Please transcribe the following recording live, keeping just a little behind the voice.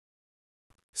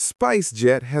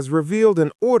SpiceJet has revealed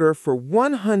an order for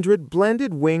 100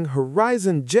 blended-wing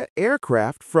Horizon jet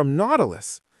aircraft from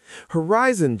Nautilus.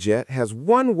 Horizon Jet has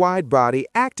one wide body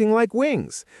acting like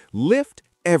wings, lift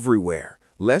everywhere,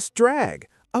 less drag,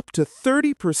 up to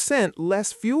 30%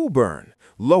 less fuel burn,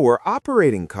 lower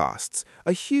operating costs,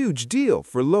 a huge deal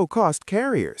for low-cost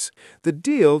carriers. The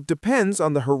deal depends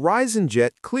on the Horizon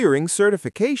Jet clearing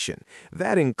certification.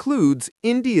 That includes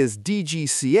India's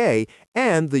DGCA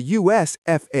and the US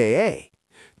FAA.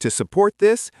 To support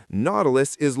this,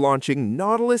 Nautilus is launching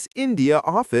Nautilus India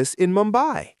office in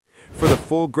Mumbai. For the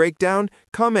full breakdown,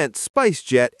 comment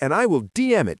SpiceJet and I will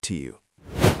DM it to you.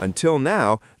 Until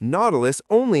now, Nautilus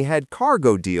only had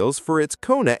cargo deals for its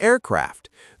Kona aircraft.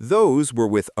 Those were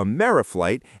with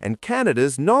Ameriflight and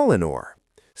Canada's Nolinor.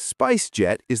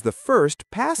 SpiceJet is the first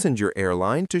passenger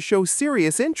airline to show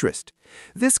serious interest.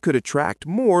 This could attract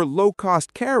more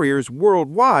low-cost carriers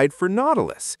worldwide for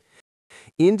Nautilus.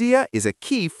 India is a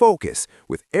key focus,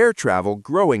 with air travel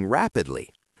growing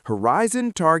rapidly.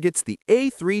 Horizon targets the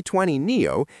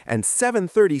A320neo and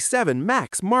 737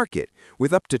 MAX market,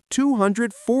 with up to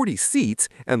 240 seats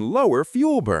and lower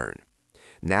fuel burn.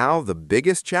 Now, the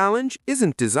biggest challenge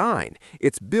isn't design,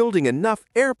 it's building enough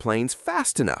airplanes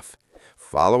fast enough.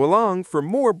 Follow along for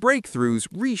more breakthroughs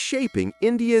reshaping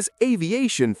India's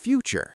aviation future.